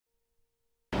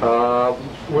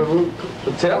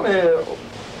Tell me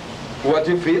what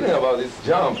you're feeling about this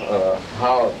jump.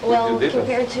 How well, did you do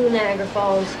compared to Niagara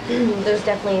Falls, there's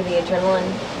definitely the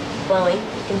adrenaline flowing.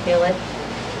 You can feel it.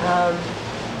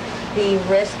 The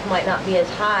risk might not be as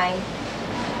high,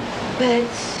 but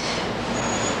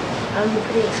I'm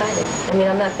pretty excited. I mean,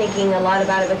 I'm not thinking a lot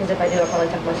about it because if I do, I'll probably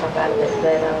talk myself out of it.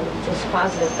 But just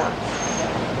positive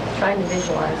thoughts. Trying to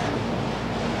visualize.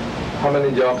 How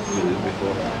many jumps did you do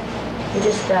before?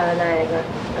 Just Niagara.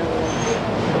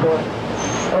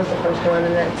 That was the first one,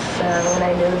 and that's when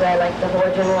I knew that I liked the whole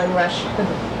adrenaline rush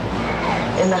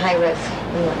and the high risk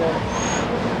and whatnot.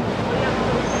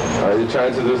 Are you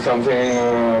trying to do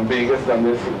something bigger than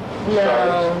this?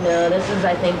 No, this is,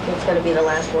 I think, it's going to be the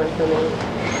last one for me.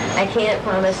 I can't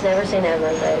promise, never say never,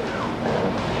 but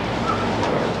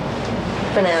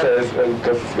for now.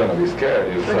 Because it's going to be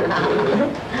scary. So.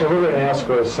 And we're going to ask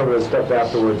her some of the stuff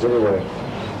afterwards anyway.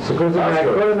 So go to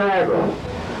Niagara.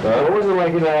 What was it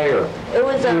like in Niagara? It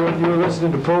was you were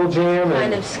listening to Pearl Jam?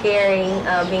 Kind of scary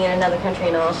being in another country,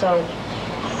 and also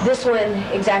this one,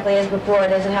 exactly as before,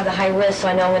 doesn't have the high risk, so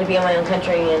I know I'm going to be in my own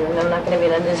country and I'm not going to be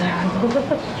an undesirable.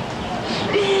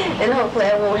 And hopefully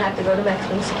I won't have to go to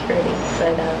Mexican security.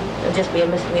 But it'll just be a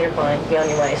misdemeanor fine. Be on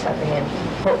your way, stop your hand.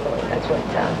 Hopefully, that's what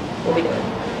we'll be doing.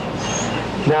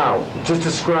 Now, just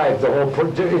describe the whole,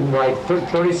 in like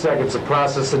 30 seconds, the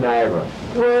process in Niagara.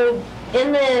 We're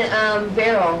in the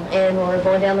barrel, and we're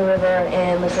going down the river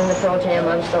and listening to Pearl Jam.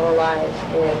 I'm still alive.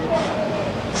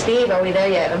 And Steve, are we there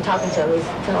yet? I'm talking to him. He's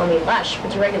telling me, Lush,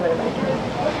 put your regulator back in.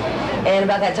 And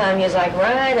about that time, he was like,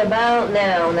 right about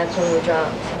now, and that's when we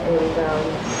dropped. And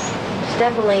it's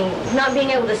definitely not being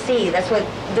able to see. That's what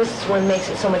this one makes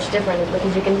it so much different,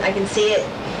 is because I can see it,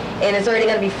 and it's already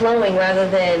going to be flowing rather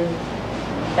than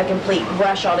a complete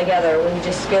rush altogether. When you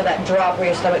just feel that drop where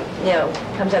your stomach,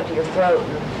 comes up to your throat,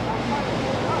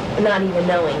 and not even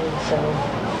knowing. So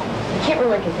you can't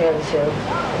really compare the two. I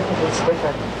think it's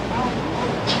different.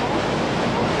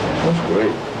 That's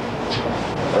great.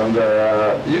 And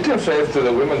you can say to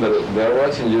the women that they're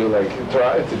watching you, like,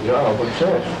 try to jump or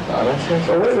check.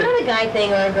 It's not a guy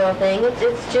thing or a girl thing.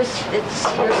 It's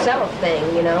yourself thing,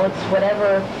 It's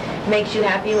whatever makes you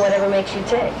happy, whatever makes you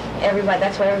tick.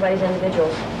 That's why everybody's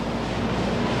individuals.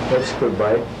 That's a good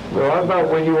bite. Well, how about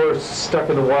when you were stuck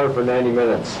in the water for 90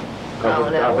 minutes?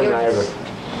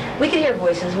 We could hear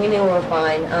voices. We knew we were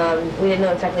fine. We didn't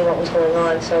know exactly what was going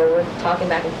on, so we're talking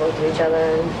back and forth to each other.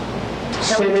 And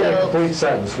say it in a complete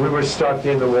sentence. We were stuck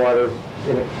in the water.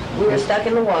 We were stuck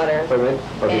in the water.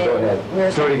 Okay, go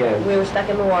ahead. Do it again. We were stuck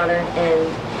in the water,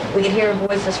 and we could hear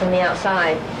voices from the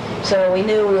outside. So we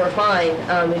knew we were fine.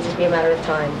 It would just be a matter of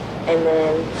time. And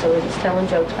then, so we were just telling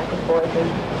jokes back and forth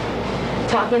and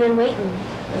talking and waiting.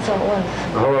 That's all it was.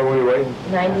 How long were you waiting?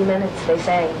 90 minutes, they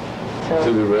say. So.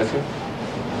 To the rescue?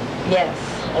 Yes.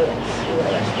 Oh, yes. We were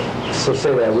rescued. So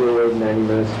say that. We were waiting 90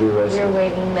 minutes to be rescued. We were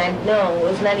waiting no, it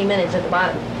was 90 minutes at the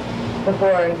bottom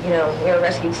before, we were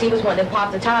rescued. Steve was wanting to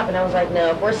pop the top, and I was like,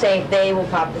 no, if we're safe, they will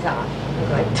pop the top. I was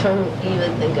like, don't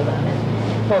even think about it.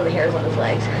 Pulling the hairs on his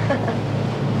legs.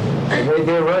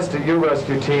 They arrested your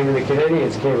rescue team, and the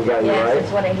Canadians came and got you, right? Yes,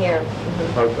 that's what I hear.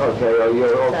 Mm-hmm. Okay,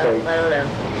 you're okay. So, I don't know.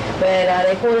 But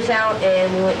they pulled us out,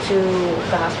 and we went to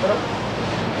the hospital.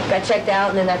 Got checked out,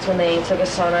 and then that's when they took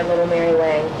us on our little merry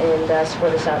way and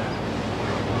split us up.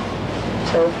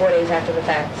 So 4 days after the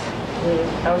fact,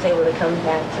 I was able to come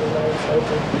back to the United States.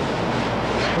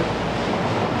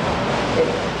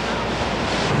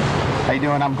 How you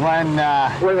doing? I'm Glen.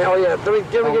 Wait a minute, let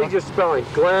me get your spelling.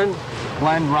 Glen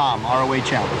Rohm,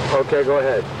 R-O-H-M. Okay, go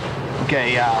ahead.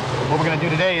 Okay, what we're going to do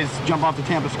today is jump off the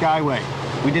Tampa Skyway.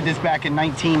 We did this back in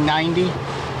 1990.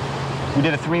 We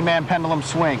did a 3-man pendulum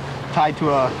swing, tied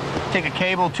to take a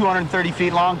cable 230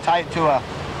 feet long, tie it to a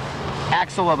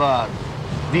axle of a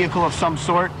vehicle of some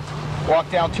sort, walk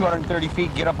down 230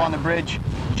 feet, get up on the bridge,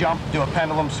 jump, do a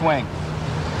pendulum swing.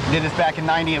 We did this back in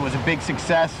 90. It was a big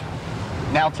success.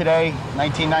 Now today,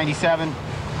 1997,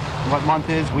 what month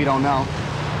is, we don't know.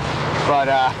 But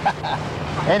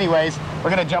anyways,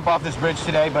 we're going to jump off this bridge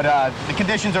today, but the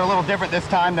conditions are a little different this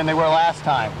time than they were last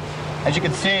time. As you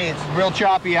can see, it's real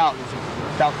choppy out.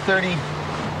 It's about 30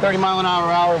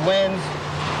 mile-an-hour winds.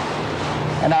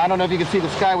 And I don't know if you can see the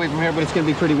skyway from here, but it's going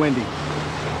to be pretty windy.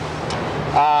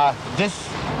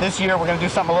 This year, we're going to do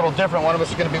something a little different. One of us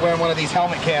is going to be wearing one of these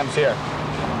helmet cams here.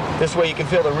 This way you can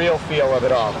feel the real feel of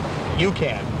it all. You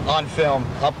can, on film,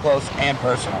 up close and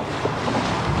personal.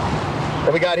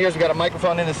 What we got here is we got a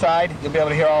microphone in the side. You'll be able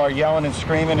to hear all our yelling and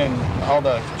screaming and all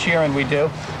the cheering we do.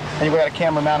 And we got a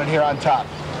camera mounted here on top.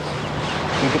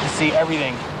 You get to see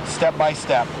everything step by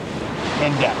step,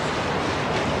 in depth.